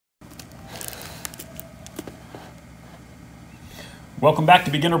Welcome back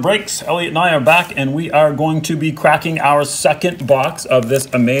to Beginner Breaks. Elliot and I are back, and we are going to be cracking our second box of this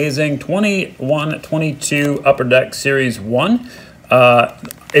amazing 21-22 Upper Deck Series 1.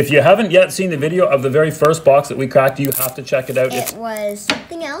 If you haven't yet seen the video of the very first box that we cracked, you have to check it out. It was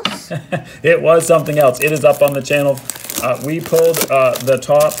something else. It was something else. It is up on the channel. We pulled the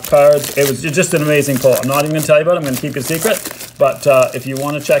top cards. It was just an amazing pull. I'm not even going to tell you about it. I'm going to keep it a secret. But if you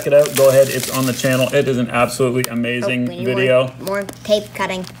want to check it out, go ahead. It's on the channel. It is an absolutely amazing video. More tape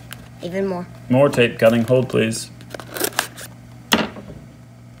cutting. Even more. More tape cutting. Hold, please.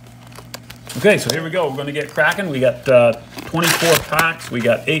 Okay, so here we go. We're going to get cracking. We got 24 packs. We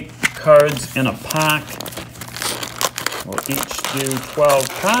got 8 cards in a pack. We'll each do 12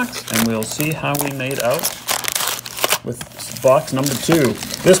 packs, and we'll see how we made out with box number 2.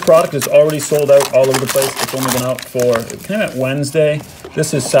 This product is already sold out all over the place. It's only been out for, it came out Wednesday.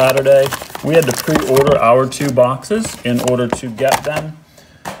 This is Saturday. We had to pre-order our 2 boxes in order to get them.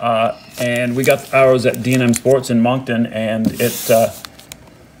 And we got ours at D&M Sports in Moncton, and it's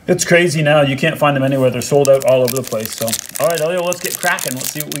crazy now. You can't find them anywhere. They're sold out all over the place. So, all right, Elio, let's get cracking.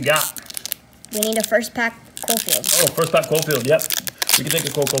 Let's see what we got. We need a first pack Coalfield. Oh, first pack Coalfield. Yep. We can take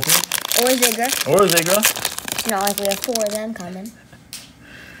a Coalfield. Or a Zigra. Or a Zigra. It's not like we have 4 of them coming.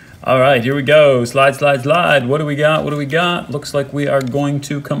 All right, here we go. Slide, slide, slide. What do we got? What do we got? Looks like we are going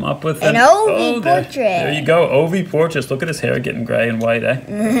to come up with an Ovi portrait. There you go. Ovi portrait. Look at his hair getting gray and white, eh?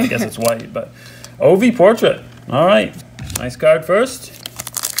 I guess it's white, but Ovi portrait. All right. Nice card first.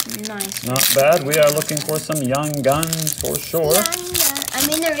 Nice. Not bad. We are looking for some young guns for sure. I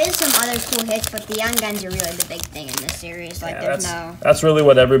mean, there is some other cool hits, but the young guns are really the big thing in this series. Like, yeah, that's really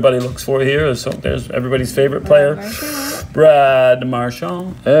what everybody looks for here. So there's everybody's favorite player, Brad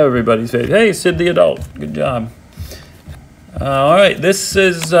Marchand. Everybody's favorite. Hey, Sid the Adult. Good job. All right, this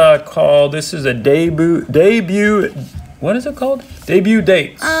is called. This is a debut. What is it called? Debut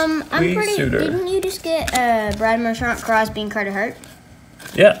dates. I'm pretty. Suitor. Didn't you just get Brad Marchand, Crosby, and Carter Hart?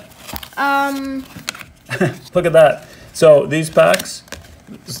 Yeah. Look at that. So these packs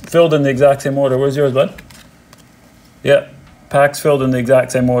filled in the exact same order. Where's yours, bud? Yeah. Packs filled in the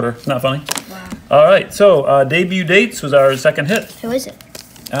exact same order. Isn't that funny? Wow. All right. So debut dates was our second hit. Who is it?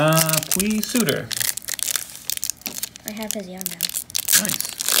 Pui Suter. I have his young now. Nice.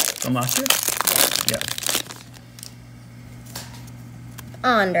 From last year? Yeah.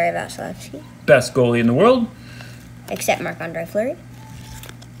 Andrei Vasilevsky. Best goalie in the world. Except Marc-Andre Fleury.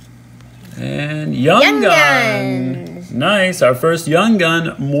 And Young Gun. Nice. Our first Young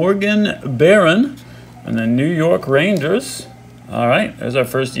Gun, Morgan Barron, and the New York Rangers. All right. There's our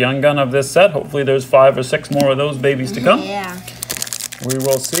first Young Gun of this set. Hopefully there's 5 or 6 more of those babies to come. Yeah. We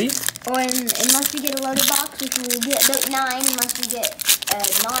will see. Or unless we get a loaded box, which we get about 9. Unless we get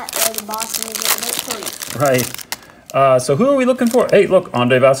not loaded box, and we get about 3. Right. So who are we looking for? Hey, look,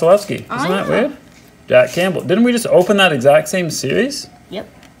 Andrei Vasilevsky. Isn't that weird? Jack Campbell. Didn't we just open that exact same series? Yep.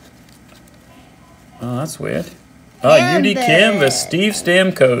 Oh, that's weird. UD Canvas, Steve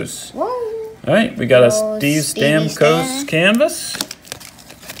Stamkos. Whoa. All right, we got a Steve Stamkos canvas.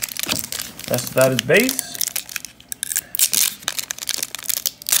 Rest of that is base.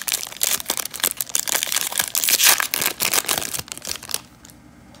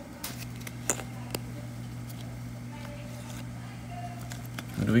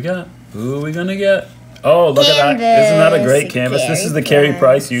 What do we got? Who are we gonna get? Oh, look at that. Isn't that a great canvas? This is the Carey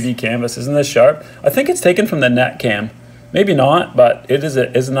Price UD canvas. Isn't this sharp? I think it's taken from the net cam. Maybe not, but it is.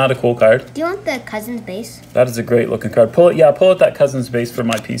 Isn't that a cool card? Do you want the Cousins base? That is a great looking card. Pull it. Yeah, pull out that Cousins base for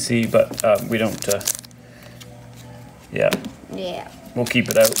my PC, but we don't. Yeah. Yeah. We'll keep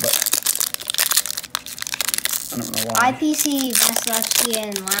it out, but I don't know why. IPC Vasilevsky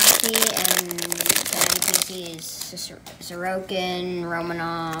and Lasky, and NPC is Sorokin,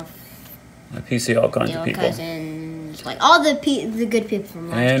 Romanov. My PC, all kinds of people. Cousins, like all the good people from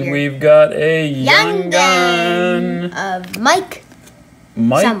last year. And we've got a young gun of Mike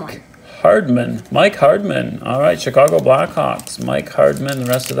Hardman. Mike Hardman. All right, Chicago Blackhawks. Mike Hardman. The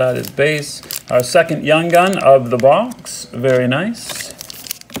rest of that is base. Our second young gun of the box. Very nice.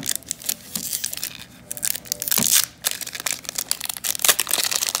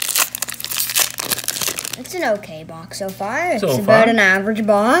 It's an okay box so far. It's about an average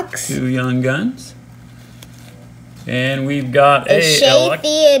box. 2 young guns. And we've got a Shea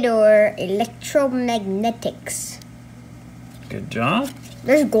Theodore Electromagnetics. Good job.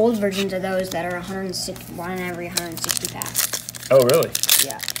 There's gold versions of those that are 1 every 160 packs. Oh, really?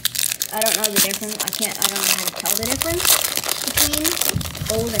 Yeah. I don't know the difference. I don't know how to tell the difference between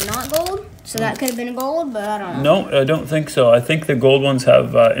gold and not gold. So that could have been a gold, but I don't know. No, I don't think so. I think the gold ones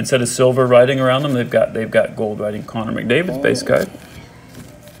have instead of silver writing around them, they've got gold writing. Connor McDavid's base card.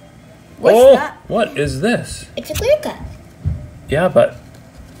 Oh, that? what is this? It's a clear cut. Yeah, but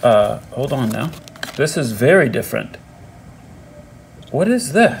hold on now. This is very different. What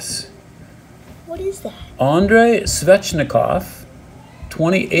is this? What is that? Andrei Svechnikov,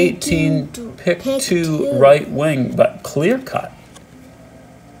 2018 pick 2 right wing, but clear cut.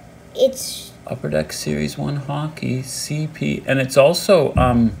 It's Upper Deck Series 1 hockey, CP, and it's also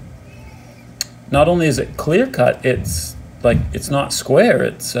not only is it clear cut, it's like it's not square,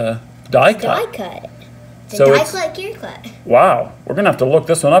 it's die cut. die cut. It's So a die it's- cut, clear cut. Wow, we're gonna have to look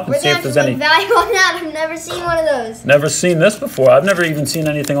this one up and We're see gonna if have there's to any. look value on that. I've never seen one of those. Never seen this before. I've never even seen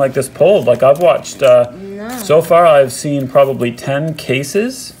anything like this pulled. Like I've watched. So far, I've seen probably 10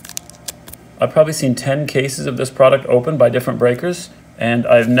 cases. I've probably seen 10 cases of this product opened by different breakers, and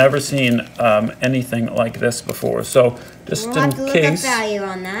I've never seen anything like this before. So just We'll in have to look case, up value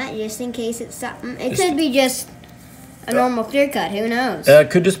on that, just in case it's something. It could be just a normal clear cut. Who knows? it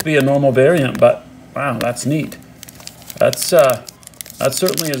could just be a normal variant. But wow, that's neat. That's that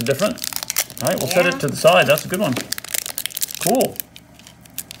certainly is different. All right, we'll set Yeah. it to the side. That's a good one. Cool.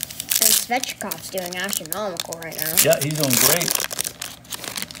 And Svechnikov's doing astronomical right now. Yeah, he's doing great.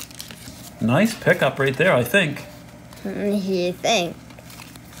 Nice pickup right there, I think. You think?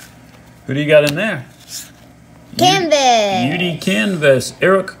 Who do you got in there? Canvas. UD Canvas,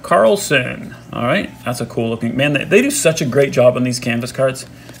 Eric Carlson. All right, that's a cool looking, man, they do such a great job on these canvas cards.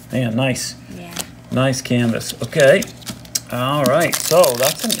 Man, nice. Yeah. Nice canvas. Okay. All right, so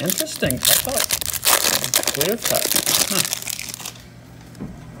that's an interesting, I thought, clear cut. Huh.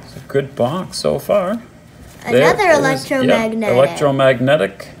 It's a good box so far. Another There is- electromagnetic. Yeah,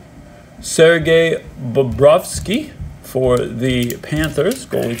 electromagnetic. Sergei Bobrovsky for the Panthers,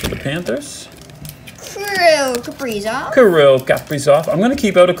 goalie for the Panthers. Kirill Kaprizov. Kirill Kaprizov. I'm going to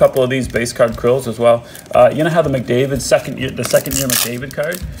keep out a couple of these base card Krills as well. You know how the McDavid second year McDavid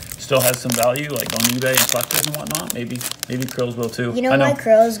card still has some value, like on eBay and collectors and whatnot. Maybe Krills will too. You know why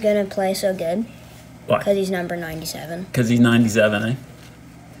Kirill's gonna play so good? Why? Because he's number 97. Because he's 97, eh?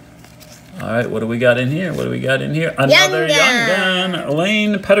 All right, what do we got in here? What do we got in here? Another young gun.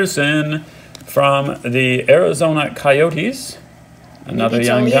 Lane Pedersen from the Arizona Coyotes. Another It's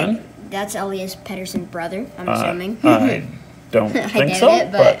young Elias- gun. That's Elias Pettersson's brother, I'm assuming. I don't I think doubt so, it,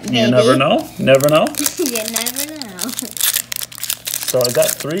 but but you maybe. never know. Never know. You never know. So is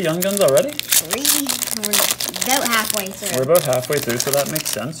that 3 young guns already? We're about halfway We're through. about halfway through, so that makes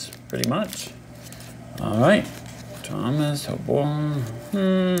sense, pretty much. All right. Thomas, Hobon.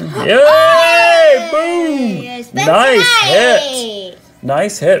 Yay! Boom! Spencer Nice hit. Knight!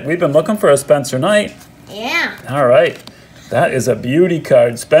 Nice hit. We've been looking for a Spencer Knight. Yeah. All right. That is a beauty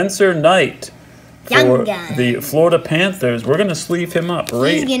card. Spencer Knight for Young gun. the Florida Panthers. We're going to sleeve him up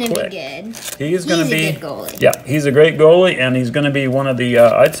right He's gonna quick. be good. He's going to He's be a good goalie. Yeah, he's a great goalie, and he's going to be one of the.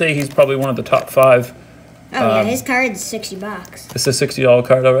 I'd say he's probably one of the top 5. Oh yeah, his card's $60. It's a $60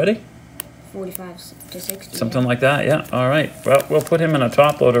 card already, 45 to 60. something like that. Yeah. All right. Well, we'll put him in a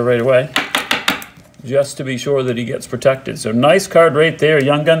top loader right away, just to be sure that he gets protected. So nice card right there,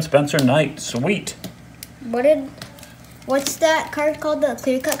 Young Gun Spencer Knight. Sweet. What's that card called? The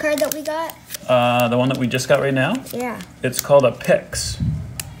clear cut card that we got? The one that we just got right now. Yeah. It's called a Pix.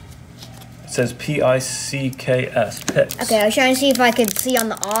 It says P-I-C-K-S. Pix. Okay, I was trying to see if I could see on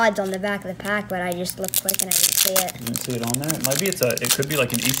the odds on the back of the pack, but I just looked quick and I didn't see it. You didn't see it on there? It might be it could be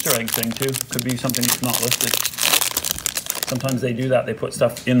like an Easter egg thing too. Could be something that's not listed. Sometimes they do that. They put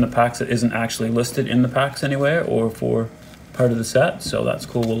stuff in the packs that isn't actually listed in the packs anywhere or for part of the set. So that's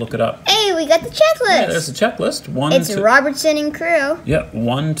cool. We'll look it up. Hey, we got the checklist. Yeah, there's a checklist. It's Robertson and Crew. Yeah,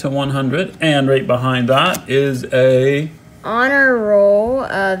 1 to 100. And right behind that is a Honor roll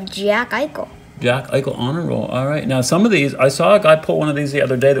of Jack Eichel. Jack Eichel honor roll. All right. Now some of these, I saw a guy pull one of these the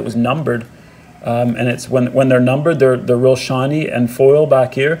other day that was numbered. And it's when they're numbered, they're real shiny and foil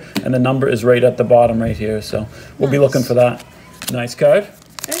back here, and the number is right at the bottom right here. So we'll be looking for that. Nice card.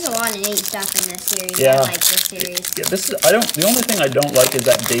 There's a lot of neat stuff in this series. Yeah. I like this series. Yeah, this is the only thing I don't like is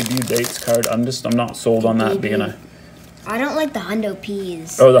that debut dates card. I'm not sold on that being a. I don't like the Hundo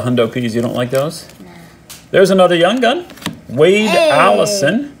Peas. Oh, the Hundo Peas. You don't like those? No. There's another young gun, Wade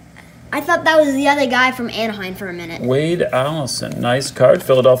Allison. I thought that was the other guy from Anaheim for a minute. Wade Allison, nice card.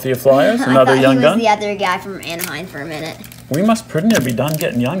 Philadelphia Flyers, I another thought young he was gun. the other guy from Anaheim for a minute. We must pretty near be done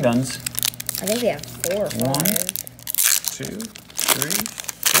getting young guns. I think we have 4 or 5. 1, 2, 3,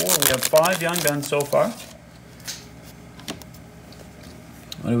 4. We have 5 young guns so far.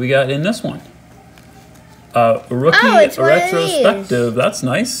 What do we got in this one? Rookie it's one of retrospective. That's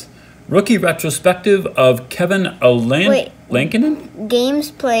nice. Rookie retrospective of Kevin Lankinen.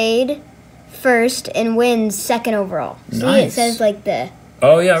 Games played first and wins second overall. See, it Nice. says like the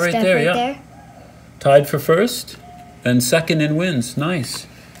Oh, yeah, right stuff there, right yeah. there. Tied for first and second in wins. Nice.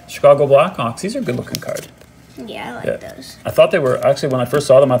 Chicago Blackhawks. These are good looking card. Yeah, I like Yeah. those. I thought they were, actually, when I first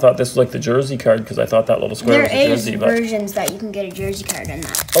saw them, I thought this was like the jersey card because I thought that little square There was a is jersey. But, versions that you can get a jersey card in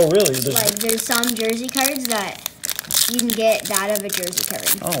that. oh, really? There's, Like, there's some jersey cards that you can get that of a jersey card.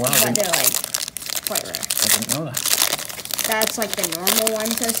 Oh, wow. But they're, like, quite rare. I didn't know that. That's, like, the normal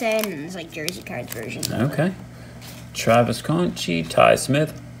one, so say, and then there's, like, jersey cards versions of it. Okay. Travis Conchi, Ty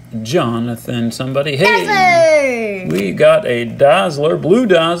Smith, Jonathan somebody. Hey! Dazzler! We got a Dazzler, blue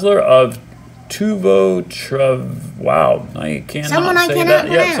Dazzler of Tuvo Trev. Wow, I cannot Someone I say cannot that.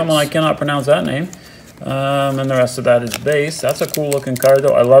 Yeah, pronounce. someone I cannot pronounce that name. And the rest of that is base. That's a cool looking card,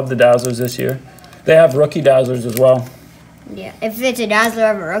 though. I love the Dazzlers this year. They have rookie Dazzlers as well. Yeah, if it's a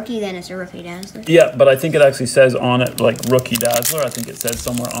Dazzler of a rookie, then it's a rookie Dazzler. Yeah, but I think it actually says on it like rookie Dazzler. I think it says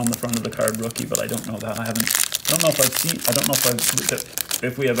somewhere on the front of the card rookie, but I don't know that. I don't know if I've seen. I don't know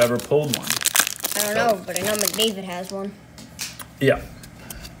if we have ever pulled one. I don't know, but I know McDavid has one. Yeah.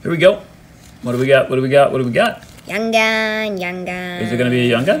 Here we go. What do we got? What do we got? What do we got? Young gun, young gun. Is it going to be a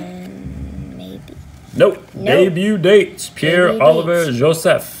young gun? Maybe. Nope. Debut dates. Pierre Debut Oliver dates.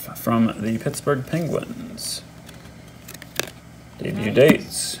 Joseph from the Pittsburgh Penguins. Debut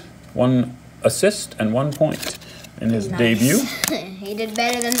dates. 1 assist and 1 point in his debut. He did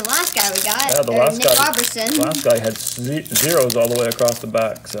better than the last guy we got. Yeah, the last Nick guy. Robertson. Last guy had zeros all the way across the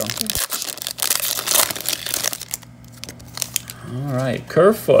back. So. All right,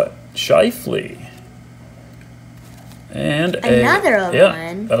 Kerfoot, Shifley, and Another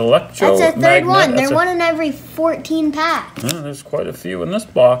one. Electro. That's a third one. That's They're one in every 14 packs. There's quite a few in this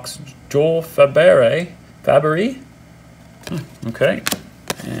box. Joel Fabry. Okay.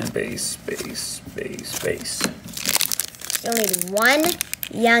 And base. Still need one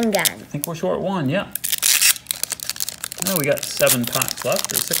young gun. I think we're short one, yeah. Now we got 7 packs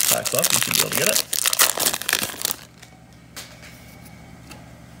left, or 6 packs left. We should be able to get it.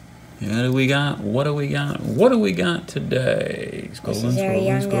 What do we got? What do we got? What do we got today? Scroll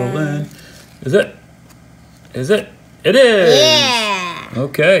in. Is it? Is it? It is! Yeah!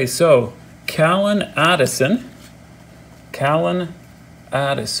 Okay, so Callan Addison, Kalen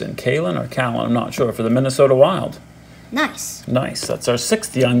or Callan, I'm not sure, for the Minnesota Wild. Nice. Nice, that's our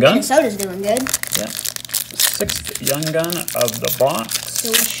 6th young gun. Minnesota's doing good. Yeah, 6th young gun of the box. So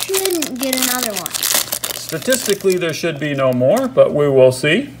we shouldn't get another one. Statistically, there should be no more, but we will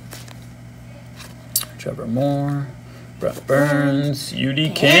see. Trevor Moore, Brett Burns,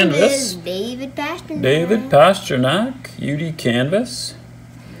 UD Canvas. David Pastrnak. David Pastrnak, UD Canvas.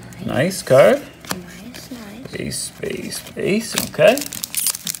 Nice card. Nice. Base. Okay.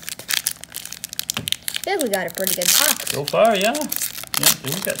 I think we got a pretty good box. So far, yeah. Yeah,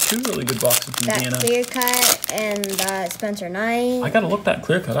 we got 2 really good boxes from That DNA. clear cut and that Spencer Knight. I gotta look that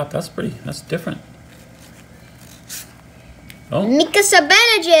clear cut up. That's different. Oh, Mika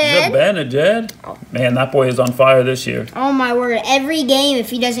Zibanejad. Zibanejad. Man, that boy is on fire this year. Oh my word! Every game, if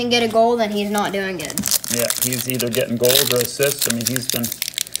he doesn't get a goal, then he's not doing good. Yeah, he's either getting goals or assists. I mean, If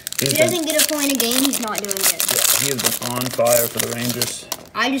he doesn't get a point a game, he's not doing good. he has been on fire for the Rangers.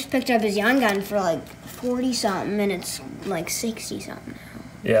 I just picked up his young gun for like 40 something, and it's like 60 something.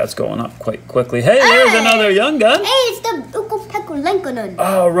 Yeah, it's going up quite quickly. Hey, there's another young gun. Hey, it's the Ukko-Pekka Lenkonen.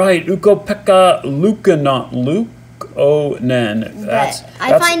 All right, Ukko-Pekka Luukkonen.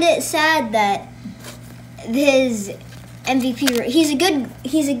 I find it sad that his MVP. He's a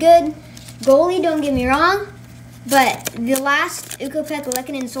good goalie. Don't get me wrong, but the last Ukko-Pekka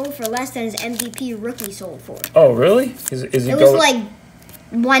Lenkonen sold for less than his MVP rookie sold for. Oh, really? Is he It was like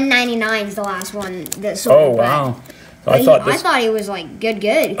 $199 is the last one that sold. Oh, wow. But I thought he was like good.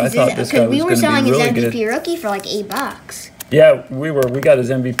 I thought this guy was we were gonna be selling his really MVP good. rookie for like $8. Yeah, we got his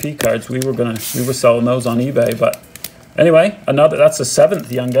MVP cards. We were selling those on eBay, but anyway, that's the 7th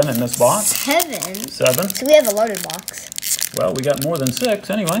young gun in this box. 7. 7. So we have a loaded box. Well, we got more than 6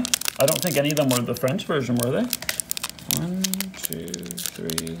 anyway. I don't think any of them were the French version, were they? 1, 2,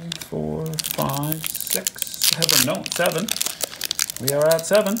 3, 4, 5, 6, 7. No, 7. We are at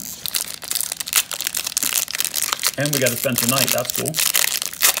 7. And we got a Spencer Knight. That's cool.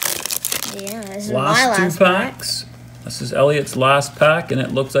 Yeah, this is my Last last 2 pack. packs. This is Elliot's last pack, and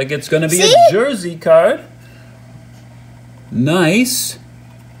it looks like it's going to be See? a jersey card. Nice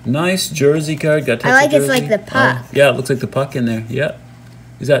jersey card. Got I like jersey. it's like the puck. Oh, yeah, it looks like the puck in there. Yeah.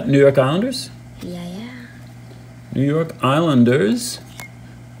 Is that New York Islanders? Yeah. New York Islanders.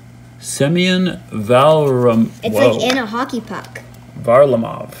 Semyon Varlamov. It's like in a hockey puck.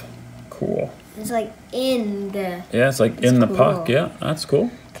 Varlamov. Cool. It's like in the. Yeah, it's like in the cool. puck. Yeah, that's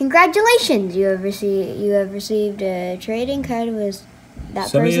cool. Congratulations! You have received a trading card with that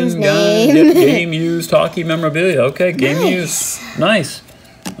Simeon person's Gunn, name. yep, game used hockey memorabilia. Okay, game Nice. used. Nice.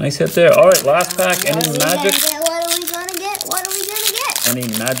 Nice hit there. All right, last pack. What Any are we gonna magic? get? What are we gonna get? What are we gonna get? Any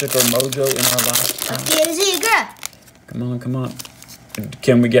magic or mojo in our last pack? Here is Eager. Come on, come on.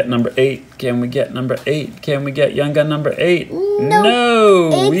 Can we get number 8? Can we get number 8? Can we get Young Gun number 8? Nope.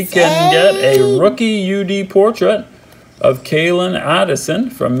 No! We It's can get a 8. rookie UD portrait of Kalen Addison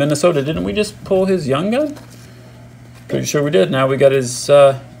from Minnesota. Didn't we just pull his Young Gun? Pretty sure we did. Now we got his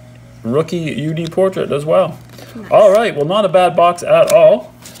rookie UD portrait as well. Nice. All right, well, not a bad box at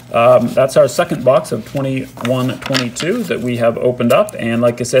all. That's our second box of 21-22 that we have opened up. And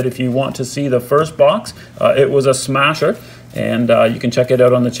like I said, if you want to see the first box, it was a smasher. And you can check it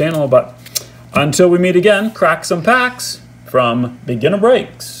out on the channel. But until we meet again, crack some packs from Beginner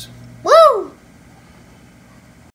Breaks.